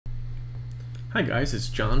Hi guys, it's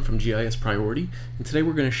John from GIS Priority, and today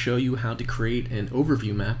we're going to show you how to create an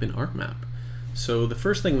overview map in ArcMap. So the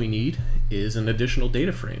first thing we need is an additional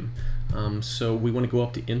data frame. So we want to go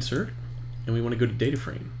up to Insert, and we want to go to Data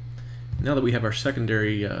Frame. Now that we have our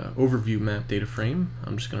secondary overview map data frame,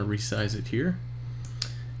 I'm just going to resize it here.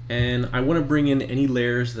 And I want to bring in any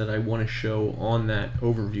layers that I want to show on that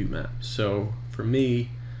overview map. So for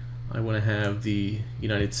me, I want to have the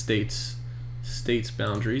United States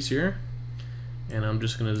boundaries here. And I'm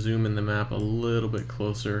just going to zoom in the map a little bit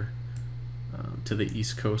closer to the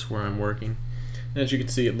East Coast where I'm working. And as you can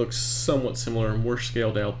see, it looks somewhat similar and more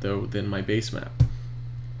scaled out though than my base map.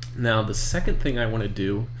 Now the second thing I want to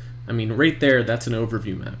do, right there, that's an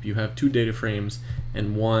overview map. You have two data frames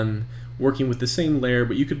and one working with the same layer,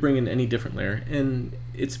 but you could bring in any different layer, and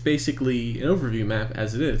it's basically an overview map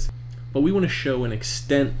as it is. But we want to show an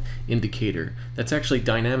extent indicator that's actually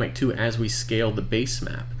dynamic too as we scale the base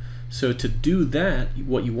map. So to do that,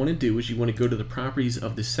 what you want to do is you want to go to the properties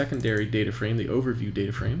of the secondary data frame, the overview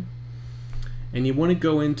data frame, and you want to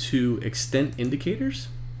go into extent indicators,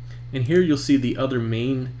 and here you'll see the other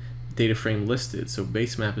main data frame listed. So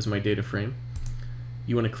base map is my data frame.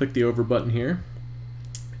 You want to click the over button here,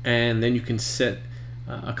 and then you can set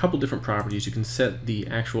a couple different properties. You can set the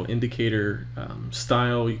actual indicator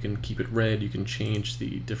style, you can keep it red, you can change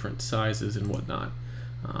the different sizes and whatnot.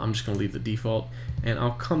 I'm just going to leave the default, and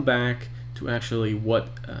I'll come back to actually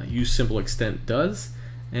what use simple extent does,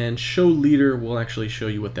 and show leader will actually show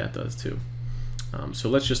you what that does too. So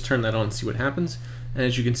let's just turn that on and see what happens. And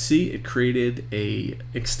as you can see, it created a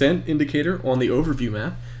extent indicator on the overview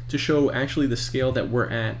map to show actually the scale that we're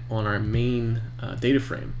at on our main data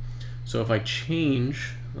frame. So if I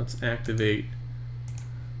change, let's activate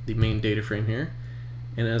the main data frame here,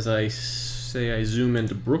 and as I say I zoom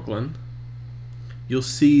into Brooklyn, you'll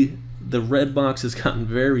see the red box has gotten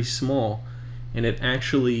very small, and it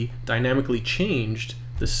actually dynamically changed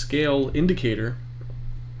the scale indicator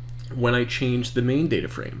when I changed the main data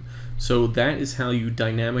frame. So that is how you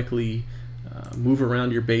dynamically move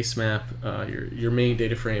around your base map, your main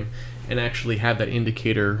data frame, and actually have that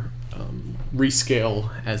indicator rescale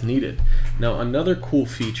as needed. Now another cool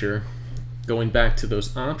feature, going back to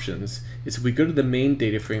those options, is if we go to the main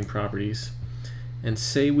data frame properties and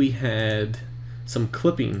say we had some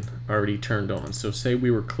clipping already turned on. So say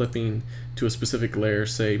we were clipping to a specific layer,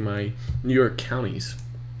 say my New York counties.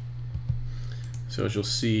 So as you'll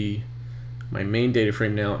see, my main data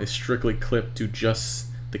frame now is strictly clipped to just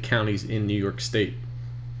the counties in New York State.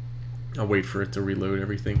 I'll wait for it to reload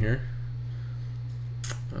everything here.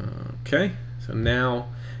 Okay, so now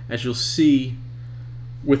as you'll see,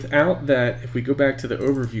 without that, if we go back to the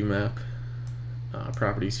overview map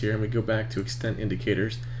properties here and we go back to extent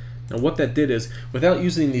indicators, now what that did is, without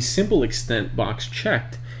using the simple extent box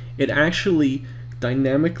checked, it actually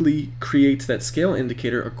dynamically creates that scale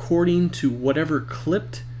indicator according to whatever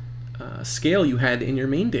clipped scale you had in your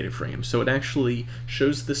main data frame. So it actually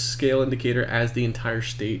shows the scale indicator as the entire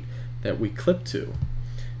state that we clipped to.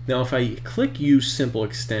 Now if I click use simple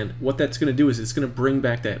extent, what that's going to do is it's going to bring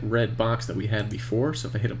back that red box that we had before. So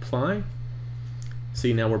if I hit apply,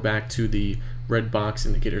 see, now we're back to the red box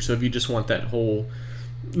indicator. So if you just want that whole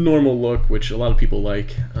normal look, which a lot of people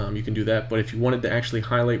like, you can do that. But if you wanted to actually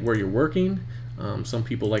highlight where you're working, some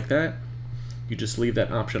people like that, you just leave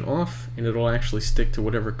that option off and it'll actually stick to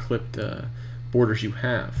whatever clipped borders you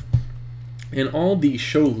have. And all the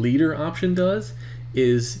show leader option does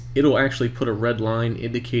is it'll actually put a red line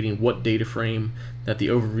indicating what data frame that the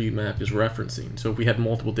overview map is referencing. So if we had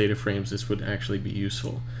multiple data frames, this would actually be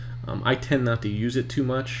useful. I tend not to use it too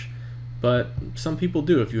much, but some people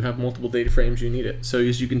do. If you have multiple data frames, you need it. So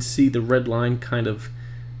as you can see, the red line kind of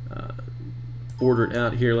bordered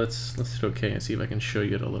out here. Let's hit OK and see if I can show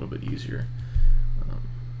you it a little bit easier.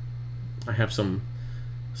 I have some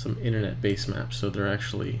internet base maps, so they're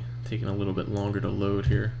actually taking a little bit longer to load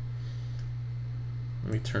here.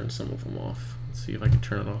 Let me turn some of them off. Let's see if I can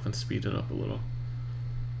turn it off and speed it up a little.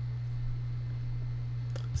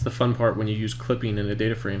 It's the fun part when you use clipping in a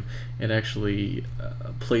data frame. It actually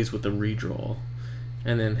plays with the redraw,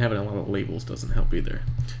 and then having a lot of labels doesn't help either.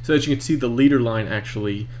 So as you can see, the leader line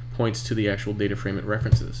actually points to the actual data frame it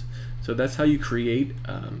references. So that's how you create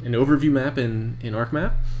an overview map in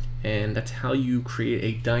ArcMap, and that's how you create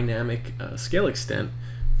a dynamic scale extent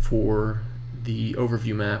for the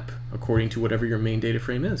overview map according to whatever your main data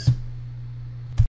frame is.